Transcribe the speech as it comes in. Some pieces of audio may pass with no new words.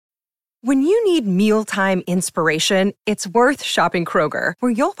When you need mealtime inspiration, it's worth shopping Kroger,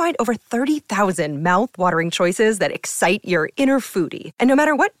 where you'll find over 30,000 mouth-watering choices that excite your inner foodie. And no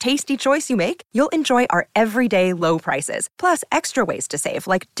matter what tasty choice you make, you'll enjoy our everyday low prices, plus extra ways to save,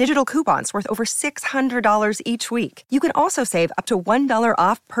 like digital coupons worth over $600 each week. You can also save up to $1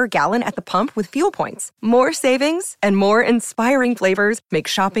 off per gallon at the pump with fuel points. More savings and more inspiring flavors make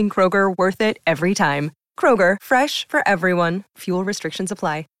shopping Kroger worth it every time. Kroger, fresh for everyone. Fuel restrictions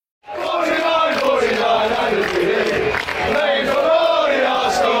apply.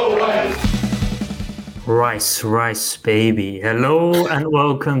 Rice, baby. Hello and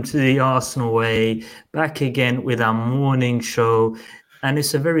welcome to the Arsenal Way. Back again with our morning show. And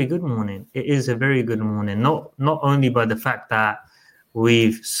it's a very good morning. It is a very good morning. Not only by the fact that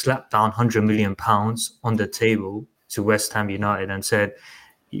we've slapped down £100 million on the table to West Ham United and said,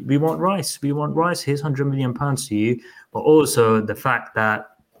 we want Rice. Here's £100 million to you. But also the fact that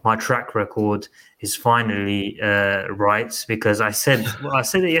my track record is finally right, because I said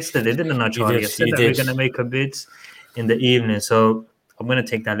it yesterday, didn't I, Charlie? I said that we're going to make a bid in the evening. So I'm going to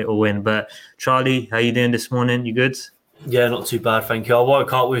take that little win. But Charlie, how you doing this morning? You good? Yeah, not too bad, thank you. I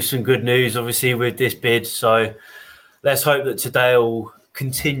woke up with some good news, obviously, with this bid. So let's hope that today will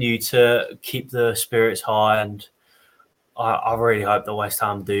continue to keep the spirits high. And I really hope that West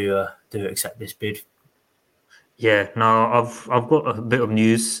Ham do accept this bid. Yeah, no, I've got a bit of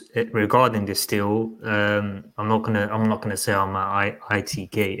news regarding this deal. I'm not gonna say I'm at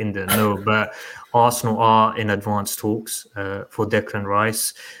ITK in the know, but Arsenal are in advanced talks for Declan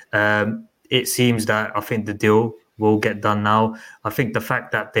Rice. It seems that I think the deal will get done now. I think the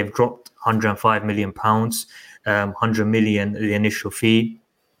fact that they've dropped £105 million, 100 million the initial fee,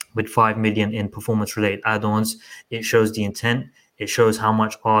 with 5 million in performance-related add-ons, it shows the intent. It shows how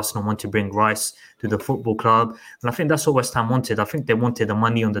much Arsenal want to bring Rice to the football club. And I think that's what West Ham wanted. I think they wanted the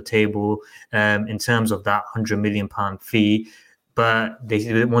money on the table in terms of that £100 million fee, but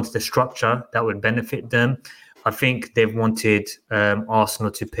they wanted a structure that would benefit them. I think they've wanted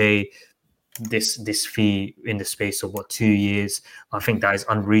Arsenal to pay this fee in the space of, 2 years. I think that is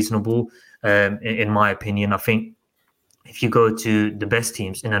unreasonable, in my opinion. I think if you go to the best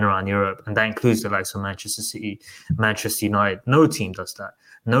teams in and around Europe, and that includes the likes of Manchester City, Manchester United, no team does that.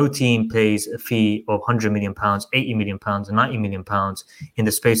 No team pays a fee of £100 million, £80 million, and £90 million in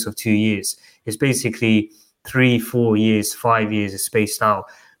the space of 2 years. It's basically 3, 4 years, 5 years is spaced out.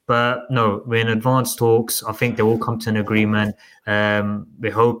 But no, we're in advanced talks. I think they will come to an agreement.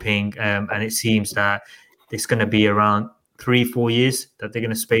 We're hoping, and it seems that it's going to be around 3-4 years that they're going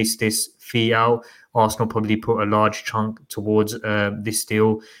to space this fee out. Arsenal probably put a large chunk towards this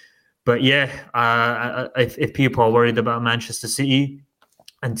deal. But yeah, if people are worried about Manchester City,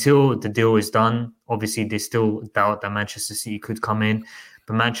 until the deal is done, obviously they still doubt that Manchester City could come in.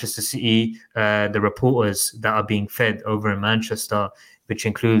 But Manchester City, the reporters that are being fed over in Manchester, which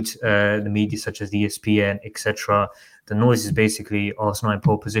includes the media such as ESPN, etc., the noise is basically Arsenal in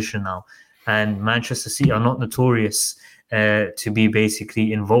pole position now. And Manchester City are not notorious to be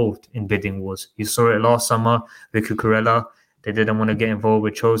basically involved in bidding wars. You saw it last summer with Cucurella. They didn't want to get involved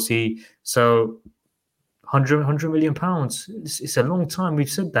with Chelsea. So £100 million, it's a long time. We've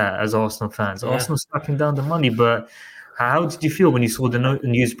said that as Arsenal fans. Yeah. Arsenal's slapping down the money. But how did you feel when you saw the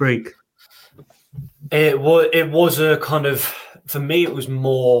news break? It was a kind of, for me, it was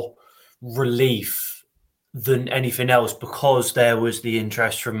more relief than anything else, because there was the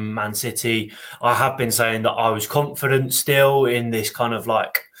interest from Man City. I have been saying that I was confident still in this kind of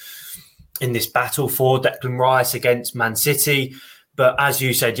in this battle for Declan Rice against Man City. But as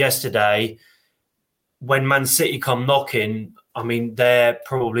you said yesterday, when Man City come knocking, I mean, they're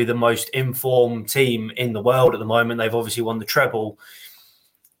probably the most informed team in the world at the moment. They've obviously won the treble.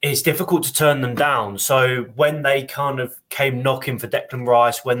 It's difficult to turn them down. So when they kind of came knocking for Declan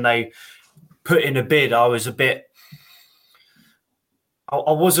Rice, when they put in a bid, I was a bit,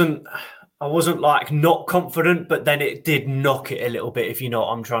 I wasn't like not confident, but then it did knock it a little bit, if you know what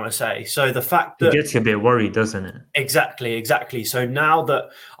I'm trying to say. So the fact that it gets you a bit worried, doesn't it? Exactly. So now that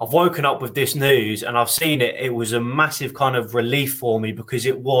I've woken up with this news and I've seen it, it was a massive kind of relief for me, because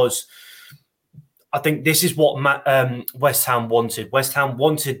it was, I think this is what West Ham wanted. West Ham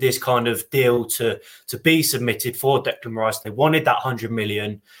wanted this kind of deal to be submitted for Declan Rice. They wanted that 100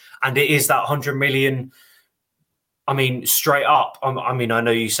 million. And it is that 100 million, I mean, straight up. I mean, I know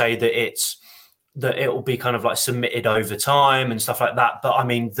you say that it will be kind of like submitted over time and stuff like that. But I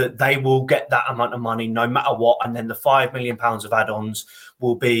mean, that they will get that amount of money no matter what. And then the £5 million of add-ons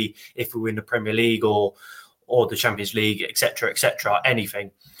will be if we win the Premier League or the Champions League, etc.,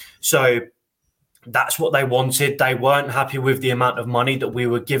 anything. So That's what they wanted. They weren't happy with the amount of money that we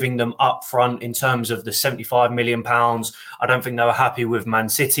were giving them up front in terms of the £75 million. I don't think they were happy with Man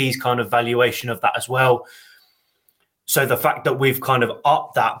City's kind of valuation of that as well. So the fact that we've kind of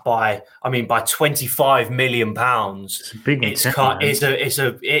upped that by £25 million, it's a big intent,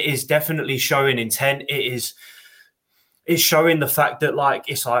 it is definitely showing intent. It's showing the fact that, like,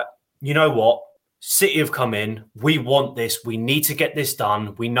 it's like, you know what? City have come in. We want this. We need to get this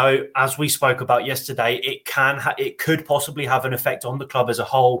done. We know, as we spoke about yesterday, it could possibly have an effect on the club as a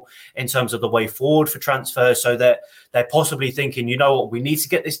whole in terms of the way forward for transfers. So that they're possibly thinking, you know what, we need to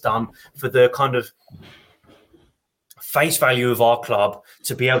get this done for the kind of face value of our club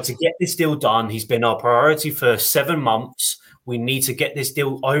to be able to get this deal done. He's been our priority for 7 months. We need to get this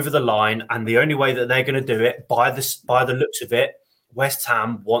deal over the line, and the only way that they're going to do it, by the looks of it, West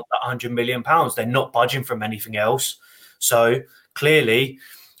Ham want that £100 million. They're not budging from anything else. So clearly,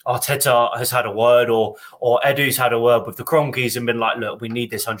 Arteta has had a word, or Edu's had a word with the Cronkies and been like, look, we need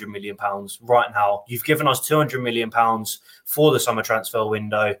this £100 million right now. You've given us £200 million for the summer transfer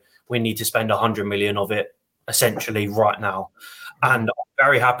window. We need to spend $100 million of it essentially right now. And I'm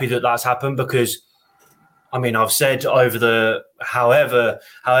very happy that that's happened, because I mean, I've said over the however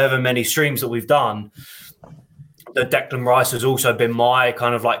many streams that we've done, that Declan Rice has also been my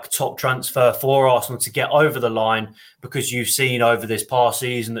kind of like top transfer for Arsenal to get over the line, because you've seen over this past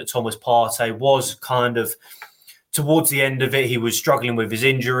season that Thomas Partey was kind of, towards the end of it, he was struggling with his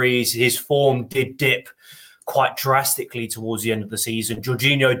injuries. His form did dip quite drastically towards the end of the season.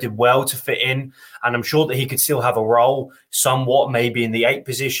 Jorginho did well to fit in, and I'm sure that he could still have a role somewhat, maybe in the 8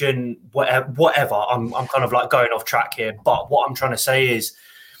 position, whatever. I'm kind of like going off track here, but what I'm trying to say is,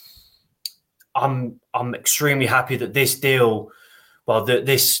 I'm extremely happy that this deal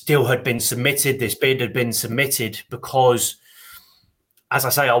had been submitted, this bid had been submitted, because, as I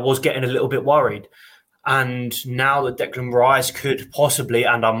say, I was getting a little bit worried. And now that Declan Rice could possibly,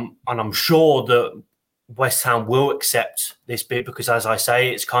 and I'm sure that West Ham will accept this bid, because, as I say,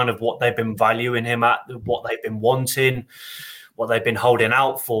 it's kind of what they've been valuing him at, what they've been wanting, what they've been holding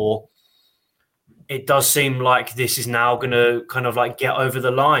out for. It does seem like this is now going to kind of like get over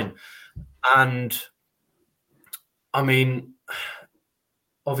the line. And I mean,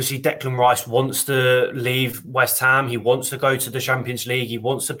 obviously Declan Rice wants to leave West Ham. He wants to go to the Champions League. He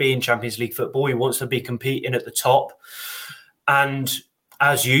wants to be in Champions League football. He wants to be competing at the top. And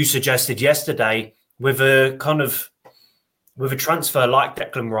as you suggested yesterday, with a transfer like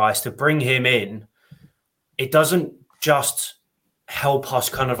Declan Rice, to bring him in, it doesn't just help us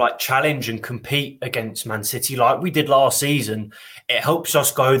kind of like challenge and compete against Man City like we did last season. It helps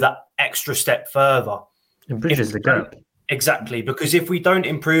us go that extra step further. It bridges the gap. Exactly, because if we don't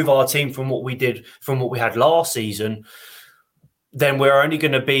improve our team from what we had last season, then we're only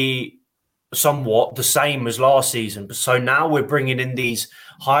going to be somewhat the same as last season. So now we're bringing in these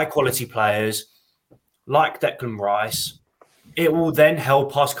high quality players like Declan Rice. It will then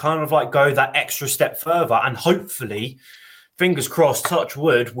help us kind of like go that extra step further, and hopefully, fingers crossed, touch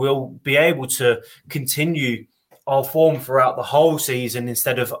wood, we'll be able to continue our form throughout the whole season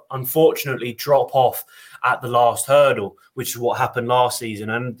instead of, unfortunately, drop off at the last hurdle, which is what happened last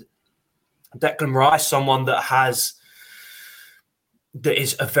season. And Declan Rice, someone that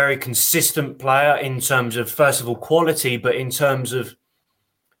is a very consistent player in terms of, first of all, quality, but in terms of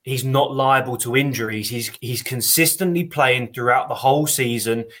he's not liable to injuries. He's consistently playing throughout the whole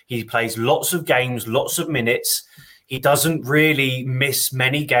season. He plays lots of games, lots of minutes. He doesn't really miss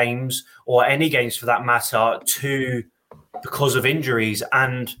many games, or any games for that matter, because of injuries.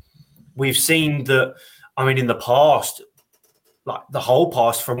 And we've seen that, I mean, in the past, like the whole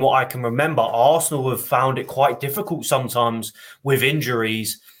past, from what I can remember, Arsenal have found it quite difficult sometimes with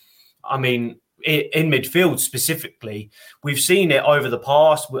injuries. I mean, in midfield specifically, we've seen it over the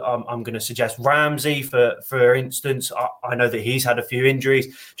past. I'm going to suggest Ramsey, for instance. I know that he's had a few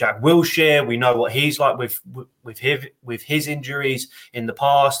injuries. Jack Wilshere, we know what he's like with his injuries in the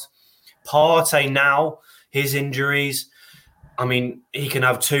past. Partey now, his injuries. I mean, he can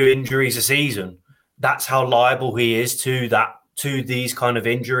have 2 injuries a season. That's how liable he is to these kind of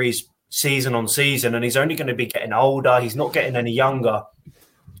injuries season on season. And he's only going to be getting older. He's not getting any younger.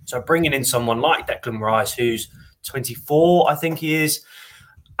 So bringing in someone like Declan Rice, who's 24, I think he is,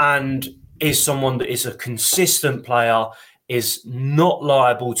 and is someone that is a consistent player, is not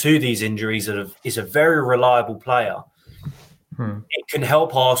liable to these injuries, is a very reliable player. It can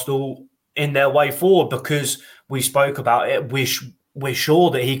help Arsenal in their way forward, because we spoke about it. We're sure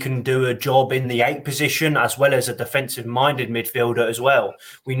that he can do a job in the 8 position as well as a defensive-minded midfielder as well.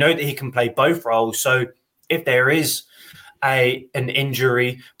 We know that he can play both roles. So if there is an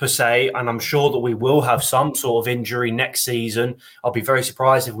injury per se, and I'm sure that we will have some sort of injury next season. I'll be very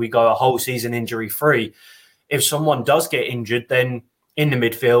surprised if we go a whole season injury free. If someone does get injured, then in the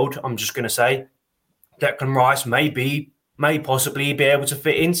midfield, I'm just going to say Declan Rice may possibly be able to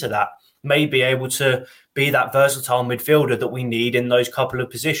fit into that, may be able to be that versatile midfielder that we need in those couple of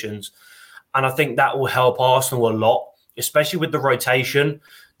positions. And I think that will help Arsenal a lot, especially with the rotation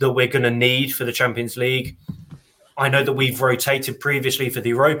that we're going to need for the Champions League. I know that we've rotated previously for the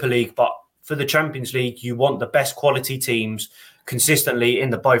Europa League, but for the Champions League, you want the best quality teams consistently in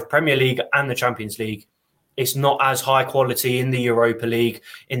the both Premier League and the Champions League. It's not as high quality in the Europa League,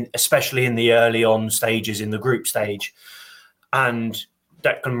 especially in the early on stages, in the group stage. And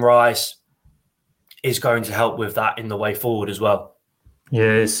Declan Rice is going to help with that in the way forward as well. Yeah,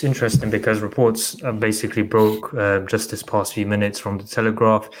 it's interesting because reports basically broke just this past few minutes from the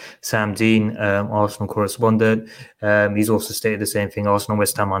Telegraph. Sam Dean, Arsenal correspondent, he's also stated the same thing. Arsenal and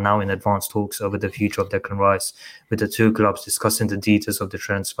West Ham are now in advanced talks over the future of Declan Rice, with the two clubs discussing the details of the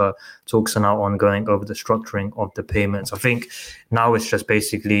transfer. Talks are now ongoing over the structuring of the payments. I think now it's just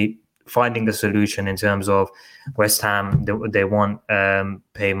basically finding a solution in terms of West Ham. They want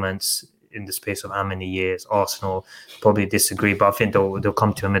payments in the space of how many years. Arsenal probably disagree, but I think they'll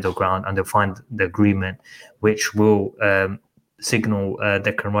come to a middle ground and they'll find the agreement which will signal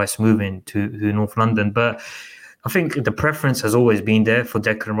Declan Rice moving to North London. But I think the preference has always been there for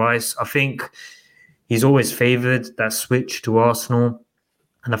Declan Rice. I think he's always favoured that switch to Arsenal,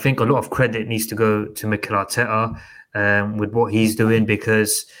 and I think a lot of credit needs to go to Mikel Arteta with what he's doing,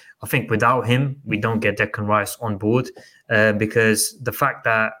 because I think without him, we don't get Declan Rice on board, because the fact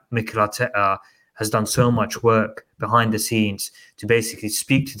that Mikel Arteta has done so much work behind the scenes to basically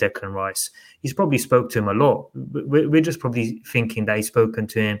speak to Declan Rice. He's probably spoke to him a lot. We're just probably thinking that he's spoken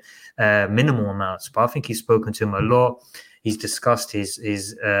to him minimal amounts, but I think he's spoken to him a lot. He's discussed his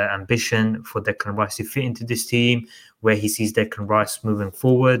ambition for Declan Rice to fit into this team, where he sees Declan Rice moving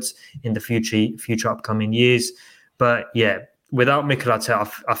forwards in the future upcoming years. But yeah, without Mikel Arteta,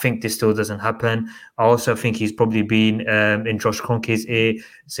 I think this still doesn't happen. I also think he's probably been in Josh Kroenke's ear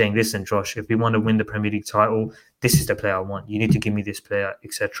saying, listen, Josh, if we want to win the Premier League title, this is the player I want. You need to give me this player,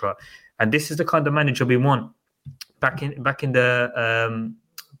 etc. And this is the kind of manager we want. Back in the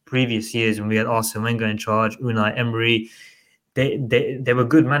previous years when we had Arsene Wenger in charge, Unai Emery, they were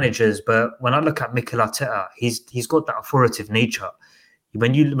good managers. But when I look at Mikel Arteta, he's got that authoritative nature.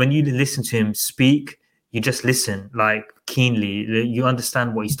 When you listen to him speak, you just listen like keenly. You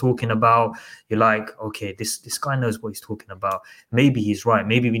understand what he's talking about. You're like, okay, this guy knows what he's talking about. Maybe he's right.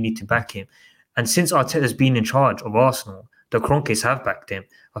 Maybe we need to back him. And since Arteta's been in charge of Arsenal, the Kroenkes have backed him.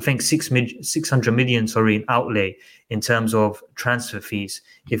 I think 600 million, in outlay in terms of transfer fees,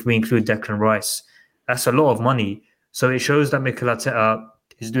 if we include Declan Rice. That's a lot of money. So it shows that Mikel Arteta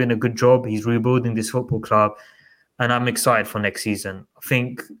is doing a good job. He's rebuilding this football club. And I'm excited for next season. I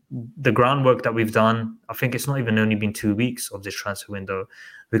think the groundwork that we've done, I think it's not even only been 2 weeks of this transfer window.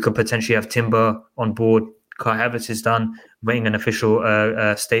 We could potentially have Timber on board. Kai Havertz is done, waiting an official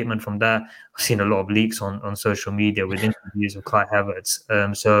statement from that. I've seen a lot of leaks on social media with interviews of Kai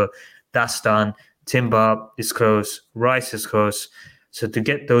Havertz. So that's done. Timber is close. Rice is close. So to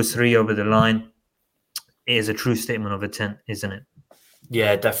get those three over the line is a true statement of intent, isn't it?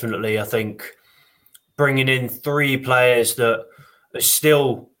 Yeah, definitely. I think bringing in three players that are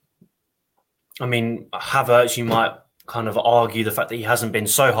still, I mean, Havertz, you might kind of argue the fact that he hasn't been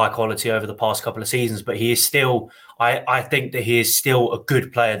so high quality over the past couple of seasons, but he is still, I think that he is still a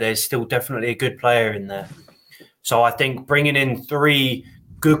good player. There's still definitely a good player in there. So I think bringing in three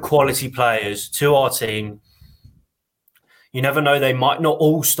good quality players to our team, you never know, they might not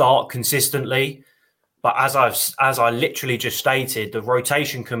all start consistently, but as I literally just stated, the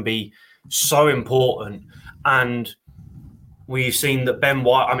rotation can be so important. And we've seen that Ben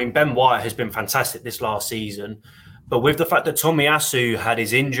White has been fantastic this last season, but with the fact that Tomiyasu had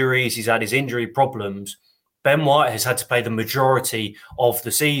his injuries, he's had his injury problems, Ben White has had to play the majority of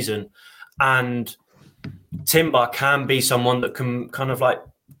the season. And Timber can be someone that can kind of like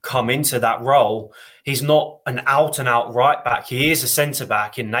come into that role. He's not an out-and-out right back. He is a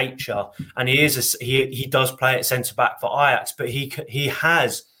centre-back in nature, and he does play at centre-back for Ajax, but he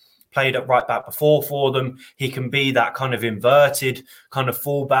has played at right back before for them. He can be that kind of inverted kind of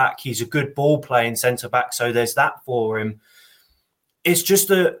fullback. He's a good ball playing centre back, so there's that for him. It's just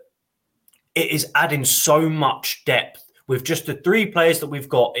that it is adding so much depth with just the three players that we've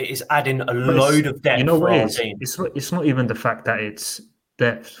got. It is adding a load of depth for our team. It's not even the fact that it's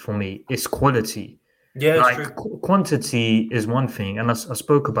depth for me. It's quality. Yeah, it's Like true. quantity is one thing, and I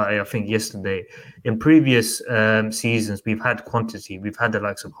spoke about it, I think, yesterday. In previous seasons, we've had quantity. We've had the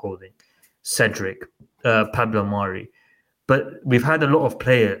likes of Holding, Cedric, Pablo Mari, but we've had a lot of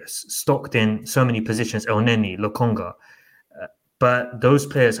players stocked in so many positions, El Neni, Lokonga, but those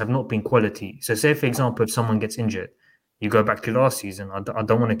players have not been quality. So say, for example, if someone gets injured, you go back to last season, I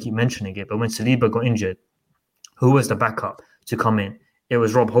don't want to keep mentioning it, but when Saliba got injured, who was the backup to come in? It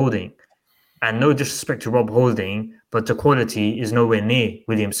was Rob Holding. And no disrespect to Rob Holding, but the quality is nowhere near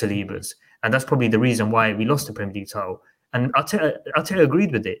William Saliba's. And that's probably the reason why we lost the Premier League title. And Arte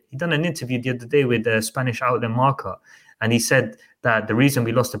agreed with it. He done an interview the other day with the Spanish outlet Marca. And he said that the reason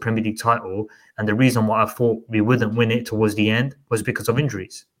we lost the Premier League title and the reason why I thought we wouldn't win it towards the end was because of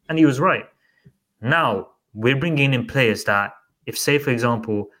injuries. And he was right. Now, we're bringing in players that, if, say, for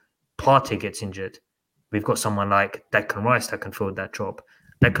example, Partey gets injured, we've got someone like Declan Rice that can fill that job.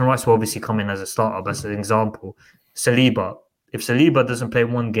 Declan Rice will obviously come in as a starter, but as an example, Saliba. If Saliba doesn't play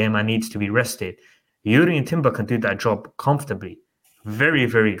one game and needs to be rested, Yuri and Timber can do that job comfortably. Very,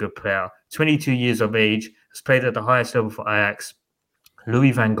 very good player. 22 years of age, has played at the highest level for Ajax.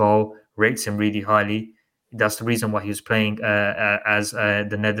 Louis van Gaal rates him really highly. That's the reason why he was playing as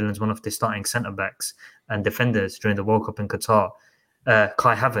the Netherlands, one of the starting centre-backs and defenders during the World Cup in Qatar.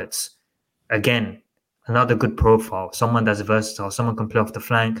 Kai Havertz, again, another good profile, someone that's versatile, someone can play off the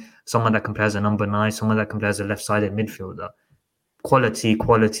flank, someone that can play as a number 9, someone that can play as a left-sided midfielder. Quality,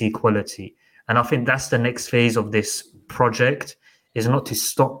 quality, quality. And I think that's the next phase of this project, is not to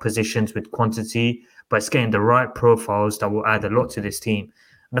stock positions with quantity, but it's getting the right profiles that will add a lot to this team.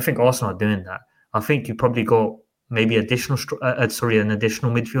 And I think Arsenal are doing that. I think you probably got maybe an additional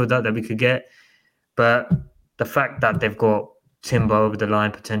midfielder that we could get. But the fact that they've got Timber over the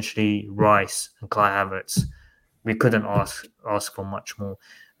line, potentially Rice and Kai Havertz, we couldn't ask for much more.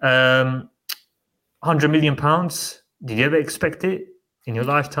 £100 million. Did you ever expect it in your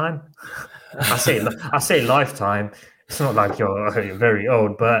lifetime? I say lifetime. It's not like you're very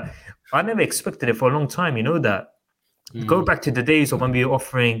old, but I never expected it for a long time. You know that. Go back to the days of when we were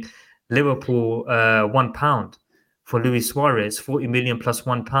offering Liverpool £1 for Luis Suarez, 40 million plus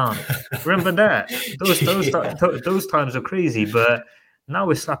 £1. Remember that? Those times are crazy, but now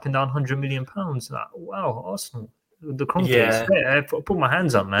we're slapping down £100 million. Like, wow, Arsenal, the Kroenkes. Yeah, I put my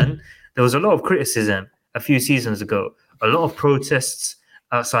hands up, man. There was a lot of criticism a few seasons ago, a lot of protests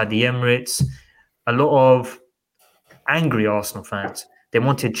outside the Emirates, a lot of angry Arsenal fans. They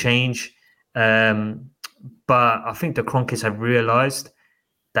wanted change, but I think the Kroenkes have realised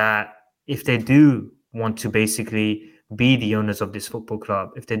that if they do want to basically be the owners of this football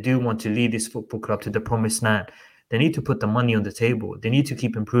club, if they do want to lead this football club to the promised land, they need to put the money on the table. They need to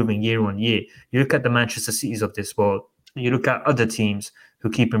keep improving year on year. You look at the Manchester Cities of this world, you look at other teams who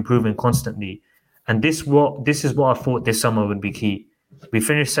keep improving constantly. And this is what I thought this summer would be key. We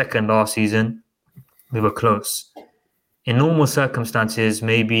finished second last season. We were close. In normal circumstances,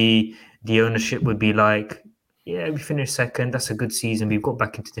 maybe the ownership would be like, yeah, we finished second. That's a good season. We've got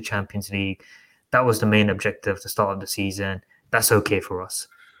back into the Champions League. That was the main objective at the start of the season. That's okay for us.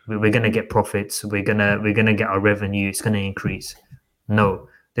 We're going to get profits. We're gonna get our revenue. It's going to increase. No,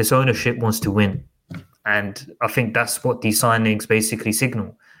 this ownership wants to win. And I think that's what these signings basically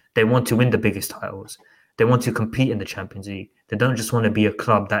signal. They want to win the biggest titles. They want to compete in the Champions League. They don't just want to be a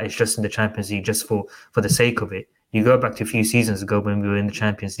club that is just in the Champions League just for the sake of it. You go back to a few seasons ago when we were in the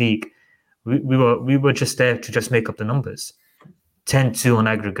Champions League, we were just there to just make up the numbers. 10-2 on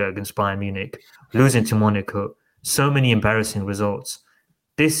aggregate against Bayern Munich, losing to Monaco. So many embarrassing results.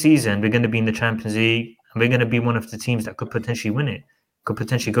 This season, we're going to be in the Champions League, and we're going to be one of the teams that could potentially win it, could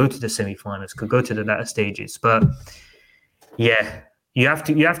potentially go to the semi-finals, could go to the latter stages. But yeah, you have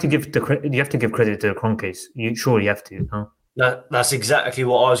to give credit to the Kroenkes. You surely have to. Huh? That's exactly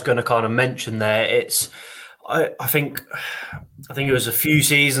what I was going to kind of mention there. I think it was a few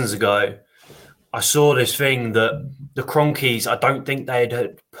seasons ago. I saw this thing that the Kroenkes, I don't think they'd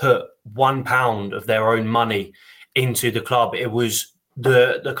had put £1 of their own money into the club. It was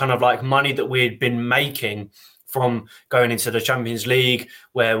the kind of like money that we had been making from going into the Champions League,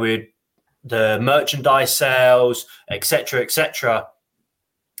 where the merchandise sales, etc.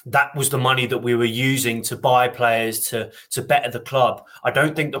 That was the money that we were using to buy players to better the club. I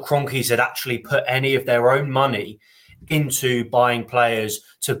don't think the Kroenkes had actually put any of their own money into buying players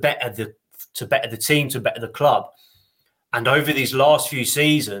to better the team, to better the club. And over these last few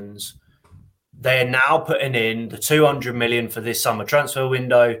seasons, they're now putting in the 200 million for this summer transfer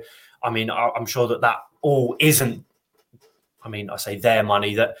window. I mean, I'm sure that all isn't, I mean, I say their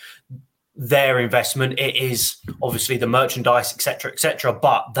money, that their investment. It is obviously the merchandise, etc.,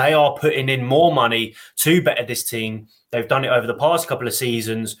 but they are putting in more money to better this team. They've done it over the past couple of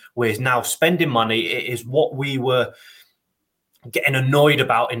seasons. We're now spending money. It is what we were getting annoyed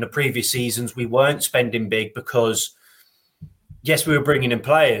about in the previous seasons. We weren't spending big because, yes, we were bringing in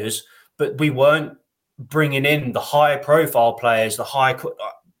players, but we weren't bringing in the high profile players,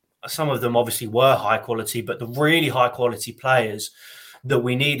 some of them obviously were high quality, but the really high quality players that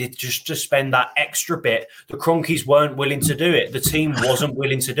we needed just to spend that extra bit. The Cronkies weren't willing to do it. The team wasn't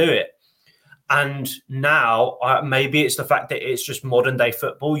willing to do it. And now maybe it's the fact that it's just modern day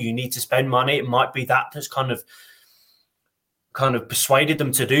football. You need to spend money. It might be that's kind of persuaded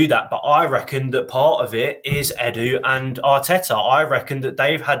them to do that. But I reckon that part of it is Edu and Arteta. I reckon that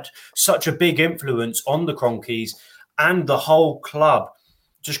they've had such a big influence on the Cronkies and the whole club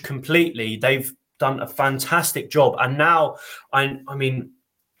just completely. They've done a fantastic job. And now, I mean...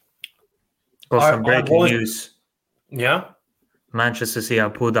 Got some breaking news. Yeah? Manchester City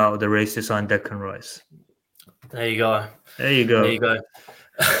have pulled out of the race to sign Declan Rice. There you go. I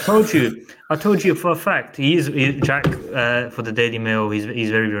told you for a fact. Jack for the Daily Mail.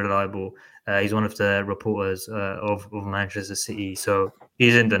 He's very reliable. He's one of the reporters of Manchester City, so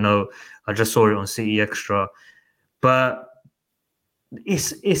he's in the know. I just saw it on City Extra, but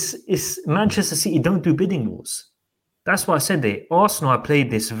it's Manchester City don't do bidding wars. That's why I said Arsenal have played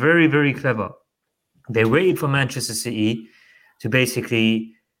this very, very clever. They waited for Manchester City to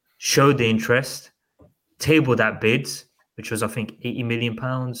basically show the interest, table that bids, which was, I think, £80 million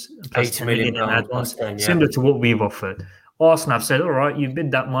plus 10 million in add-ons, similar to what we've offered. Arsenal have said, all right, you bid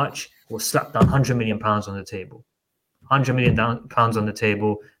that much, we'll slap down £100 million on the table. £100 million on the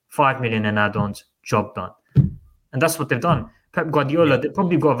table, 5 million in add-ons, job done. And that's what they've done. Pep Guardiola, they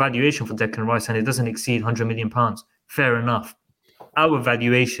probably got a valuation for Declan Rice and it doesn't exceed £100 million. Fair enough. Our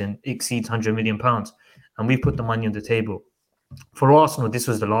valuation exceeds £100 million and we put the money on the table. For Arsenal, this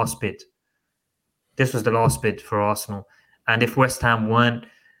was the last bid. This was the last bid for Arsenal. And if West Ham weren't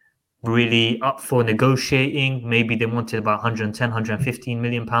really up for negotiating, maybe they wanted about 110, 115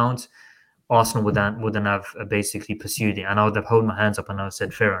 million pounds, Arsenal wouldn't have basically pursued it. And I would have held my hands up and I would have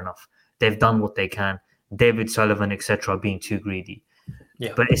said, fair enough. They've done what they can. David Sullivan, etc., being too greedy.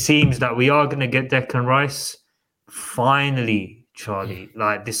 Yeah. But it seems that we are going to get Declan Rice. Finally, Charlie.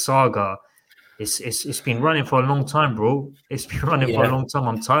 Like, this saga, it's been running for a long time, bro. It's been running for a long time.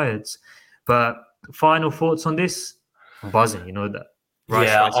 I'm tired. But final thoughts on this? I'm buzzing, you know that.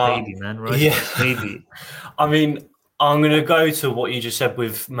 Rice baby, man. Rice baby. I mean, I'm going to go to what you just said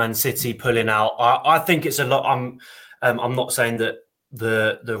with Man City pulling out. I think it's a lot. I'm not saying that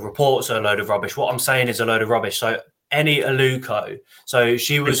the reports are a load of rubbish. What I'm saying is a load of rubbish. So Eni Aluko, so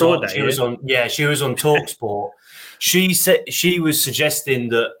she was on TalkSport. She was suggesting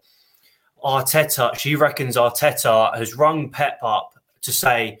that she reckons Arteta has rung Pep up to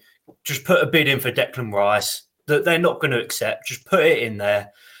say, just put a bid in for Declan Rice that they're not going to accept. Just put it in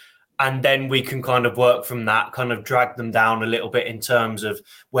there. And then we can kind of work from that, kind of drag them down a little bit in terms of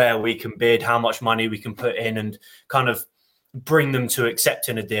where we can bid, how much money we can put in, and kind of bring them to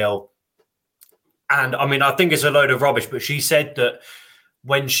accepting a deal. And I mean, I think it's a load of rubbish, but she said that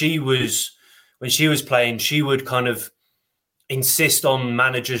when she was playing, she would kind of insist on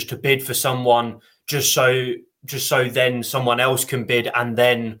managers to bid for someone just so then someone else can bid and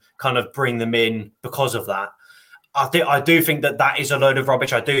then kind of bring them in because of that. I do think that is a load of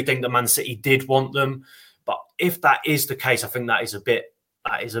rubbish. I do think that Man City did want them, but if that is the case, I think that is a bit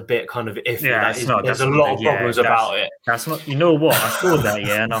kind of iffy. Yeah, there's a lot of problems about it. That's not. You know what? I saw that,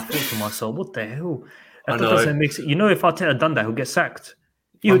 and I thought to myself, what the hell? That doesn't make sense. You know, if Arteta had done that, he'll get sacked.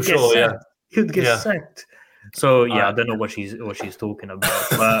 He would get sacked. So I don't know what she's talking about,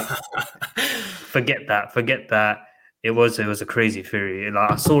 but forget that. It was a crazy theory.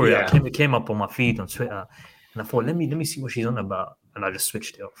 Like, I saw it. It came up on my feed on Twitter. And I thought, let me see what she's on about. And I just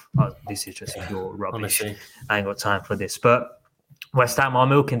switched it off. This is just your rubbish. Honestly. I ain't got time for this. But West Ham are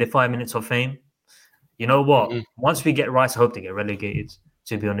milking the 5 minutes of fame. You know what? Mm-hmm. Once we get Rice, I hope they get relegated.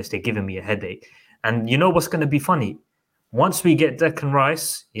 To be honest, they're giving me a headache. And you know what's going to be funny? Once we get Declan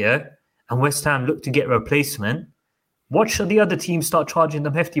Rice, and West Ham look to get a replacement, watch the other teams start charging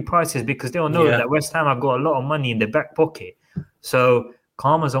them hefty prices because they'll know that West Ham have got a lot of money in their back pocket. So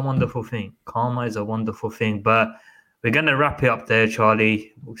karma is a wonderful thing. But we're going to wrap it up there,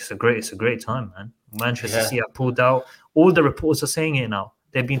 Charlie. It's a great time, man. Manchester City have pulled out. All the reports are saying it now.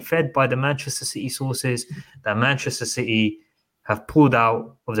 They've been fed by the Manchester City sources that Manchester City have pulled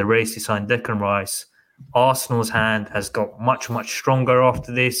out of the race to sign Declan Rice. Arsenal's hand has got much, much stronger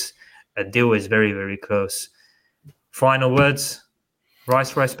after this. A deal is very, very close. Final words,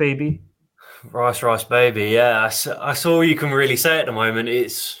 Rice baby. Rice, baby. Yeah, that's all you can really say at the moment.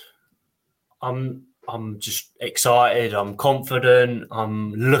 I'm just excited. I'm confident.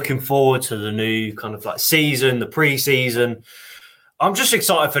 I'm looking forward to the new kind of like season, the pre-season. I'm just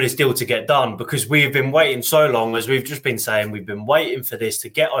excited for this deal to get done because we've been waiting so long, as we've just been saying, we've been waiting for this to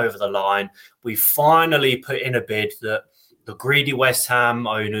get over the line. We finally put in a bid that the greedy West Ham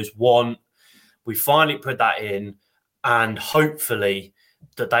owners want. We finally put that in, and hopefully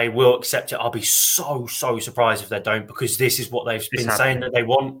that they will accept it. I'll be so surprised if they don't, because this is what they've been saying that they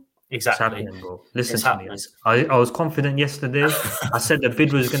want. Exactly. It's happening, bro. Listen to me. I was confident yesterday. I said the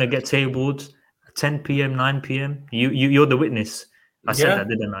bid was going to get tabled at 10 p.m., 9 p.m. You're the witness. I said that,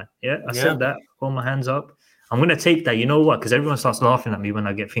 didn't I? Yeah, I said that. Hold my hands up. I'm going to take that. You know what? Because everyone starts laughing at me when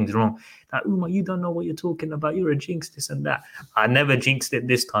I get things wrong. Like, Uma, you don't know what you're talking about. You're a jinx, this and that. I never jinxed it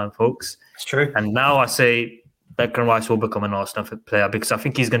this time, folks. It's true. And now I say Declan Rice will become an Arsenal player, because I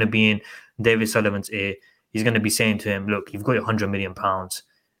think he's going to be in David Sullivan's ear. He's going to be saying to him, look, you've got your £100 million.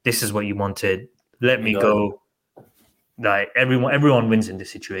 This is what you wanted. Let me go. Like, everyone wins in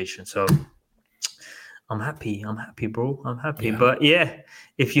this situation. So I'm happy, bro. I'm happy. Yeah. But yeah,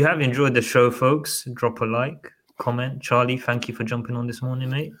 if you have enjoyed the show, folks, drop a like, comment. Charlie, thank you for jumping on this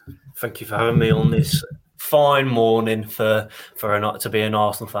morning, mate. Thank you for having me on this fine morning to be an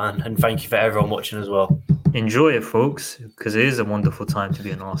Arsenal fan. And thank you for everyone watching as well. Enjoy it, folks, because it is a wonderful time to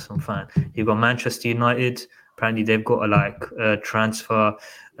be an Arsenal fan. You've got Manchester United. Apparently, they've got a transfer.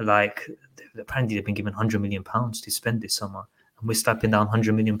 Apparently, they've been given £100 million to spend this summer. And we're slapping down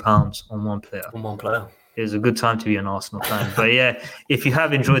 £100 million on one player. It's a good time to be an Arsenal fan. But yeah, if you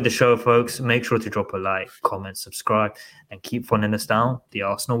have enjoyed the show, folks, make sure to drop a like, comment, subscribe, and keep following us down the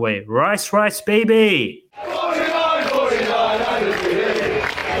Arsenal way. Rice, baby! 49, 49,